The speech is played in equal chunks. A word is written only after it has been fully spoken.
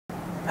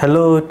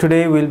Hello,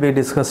 today we'll be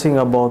discussing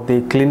about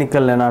the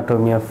clinical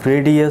anatomy of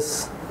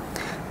radius.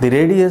 The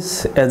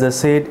radius, as I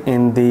said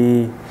in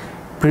the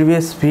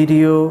previous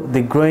video,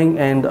 the growing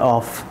end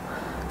of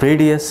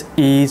radius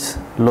is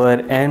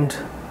lower end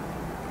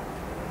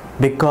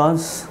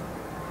because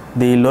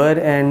the lower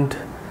end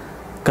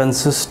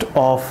consists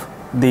of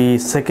the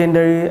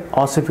secondary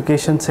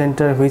ossification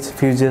center which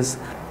fuses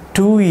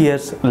 2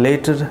 years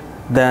later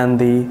than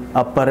the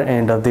upper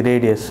end of the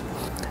radius.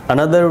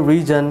 Another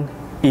region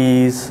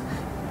is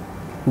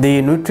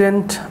the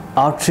nutrient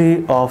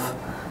artery of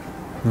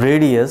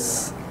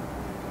radius,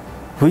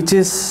 which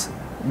is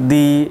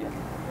the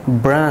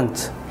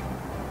branch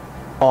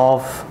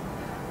of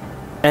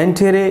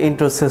anterior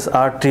interosseous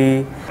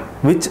artery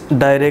which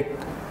direct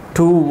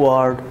to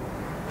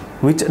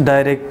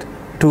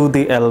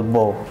the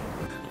elbow.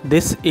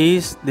 This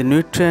is the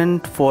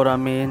nutrient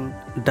foramen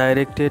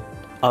directed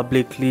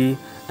obliquely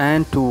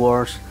and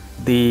towards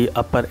the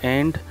upper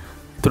end,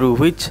 through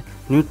which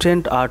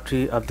nutrient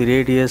artery of the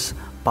radius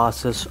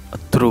passes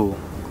through.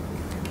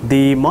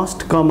 The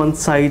most common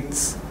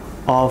sites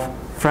of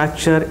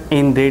fracture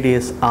in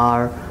radius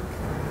are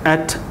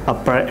at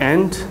upper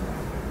end,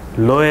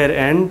 lower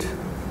end,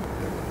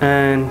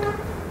 and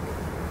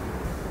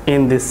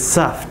in the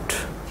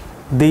shaft.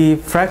 The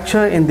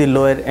fracture in the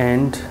lower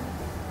end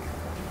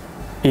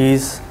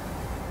is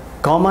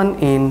common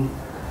in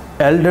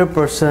elder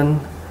person.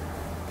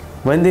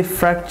 When the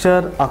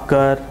fracture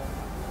occur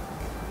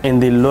in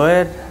the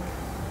lower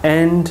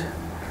end,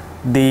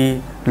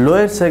 the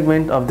lower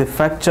segment of the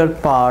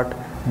fractured part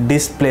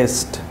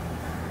displaced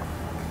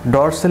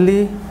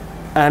dorsally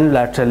and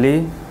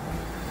laterally,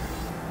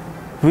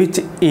 which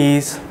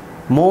is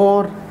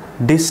more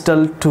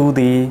distal to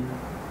the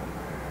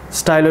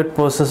styloid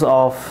process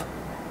of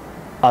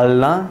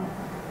ulna.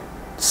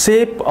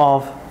 Shape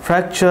of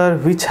fracture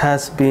which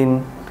has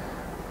been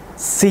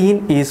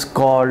seen is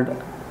called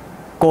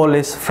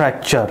Colles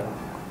fracture.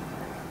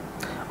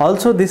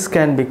 Also, this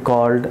can be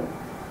called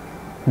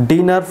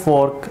dinner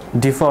fork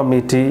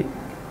deformity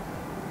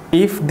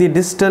if the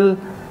distal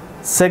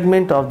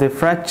segment of the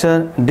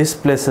fracture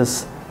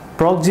displaces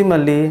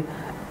proximally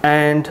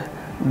and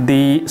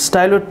the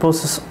styloid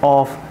process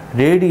of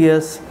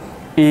radius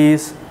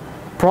is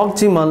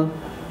proximal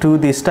to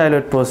the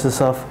styloid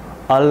process of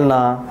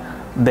ulna.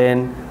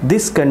 Then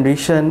this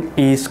condition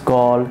is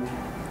called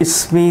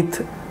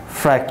Smith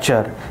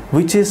fracture,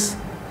 which is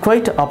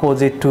quite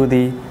opposite to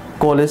the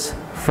Colles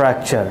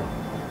fracture.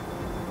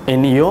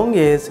 In young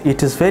age,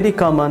 it is very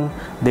common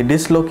the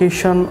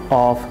dislocation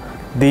of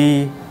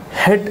the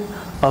head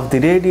of the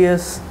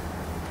radius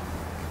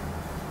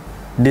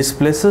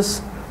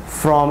displaces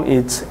from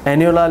its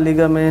annular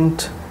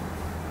ligament,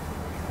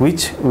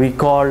 which we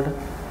called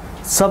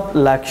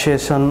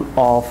subluxation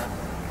of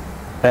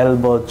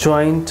elbow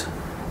joint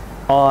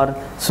or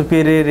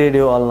superior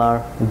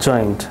radioulnar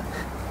joint.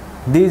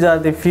 These are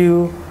the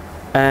few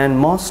and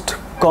most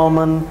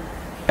common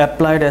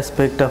applied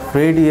aspect of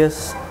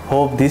radius.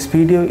 Hope this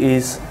video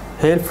is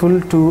helpful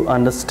to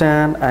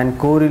understand and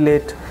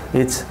correlate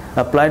its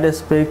applied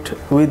aspect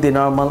with the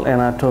normal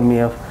anatomy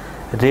of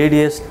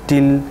radius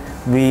till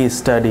we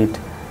studied.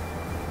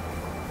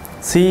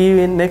 See you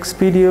in next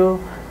video.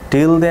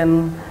 Till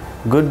then,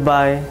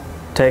 goodbye,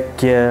 take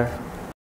care.